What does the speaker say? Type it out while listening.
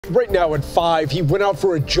Right now at 5, he went out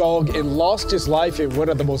for a jog and lost his life in one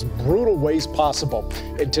of the most brutal ways possible.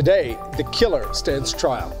 And today, the killer stands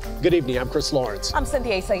trial. Good evening, I'm Chris Lawrence. I'm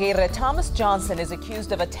Cynthia Isaguirre. Thomas Johnson is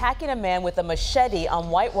accused of attacking a man with a machete on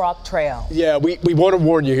White Rock Trail. Yeah, we want to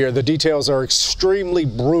warn you here. The details are extremely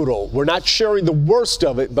brutal. We're not sharing the worst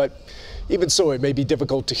of it, but even so, it may be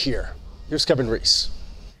difficult to hear. Here's Kevin Reese.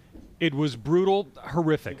 It was brutal,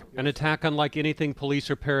 horrific, an attack unlike anything police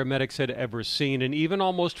or paramedics had ever seen. And even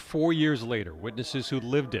almost 4 years later, witnesses who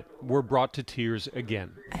lived it were brought to tears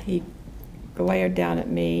again. He glared down at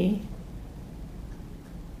me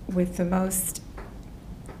with the most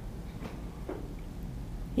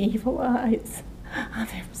evil eyes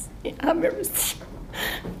I've ever seen.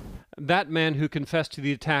 That man who confessed to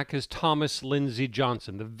the attack is Thomas Lindsay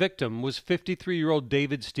Johnson. The victim was 53-year-old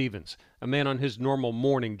David Stevens, a man on his normal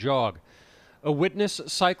morning jog. A witness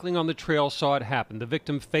cycling on the trail saw it happen. The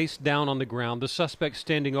victim face down on the ground, the suspect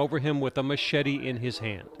standing over him with a machete in his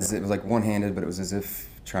hand. It was like one-handed, but it was as if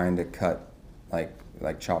trying to cut, like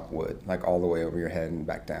chop wood, like all the way over your head and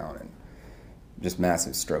back down, and just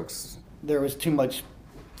massive strokes. There was too much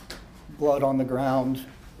blood on the ground.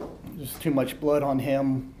 There's too much blood on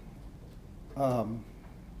him.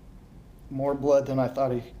 More blood than I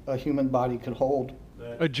thought a human body could hold.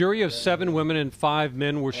 A jury of 7 women and 5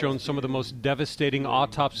 men were shown some of the most devastating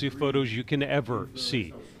autopsy photos you can ever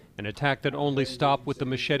see. An attack that only stopped with the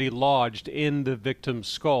machete lodged in the victim's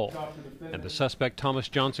skull. And the suspect, Thomas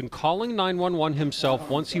Johnson, calling 911 himself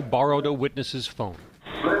once he borrowed a witness's phone.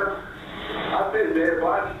 I've been dead,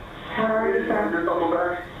 what? How are you,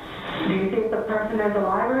 sir? Do you think the person is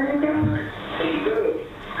alive or anything? He's good.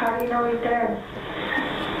 How do you know he's dead?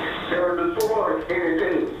 There was a sword in it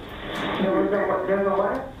too. There's a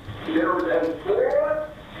what? There was a sword.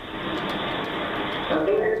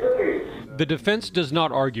 The defense does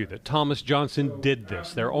not argue that Thomas Johnson did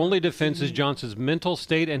this. Their only defense is Johnson's mental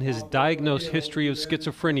state and his diagnosed history of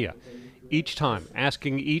schizophrenia. Each time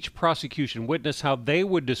asking each prosecution witness how they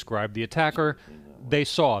would describe the attacker they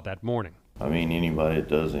saw that morning. I mean, anybody that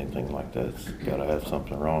does anything like that's got to have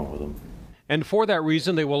something wrong with them. And for that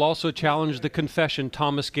reason, they will also challenge the confession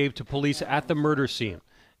Thomas gave to police at the murder scene,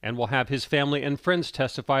 and will have his family and friends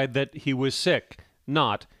testify that he was sick,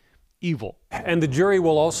 not evil. And the jury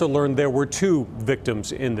will also learn there were 2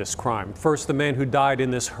 victims in this crime. First, the man who died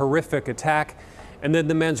in this horrific attack, and then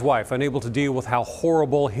the man's wife, unable to deal with how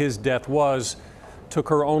horrible his death was, took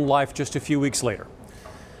her own life just a few weeks later.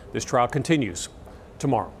 This trial continues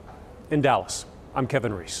tomorrow. In Dallas, I'm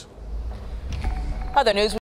Kevin Reese. Other news.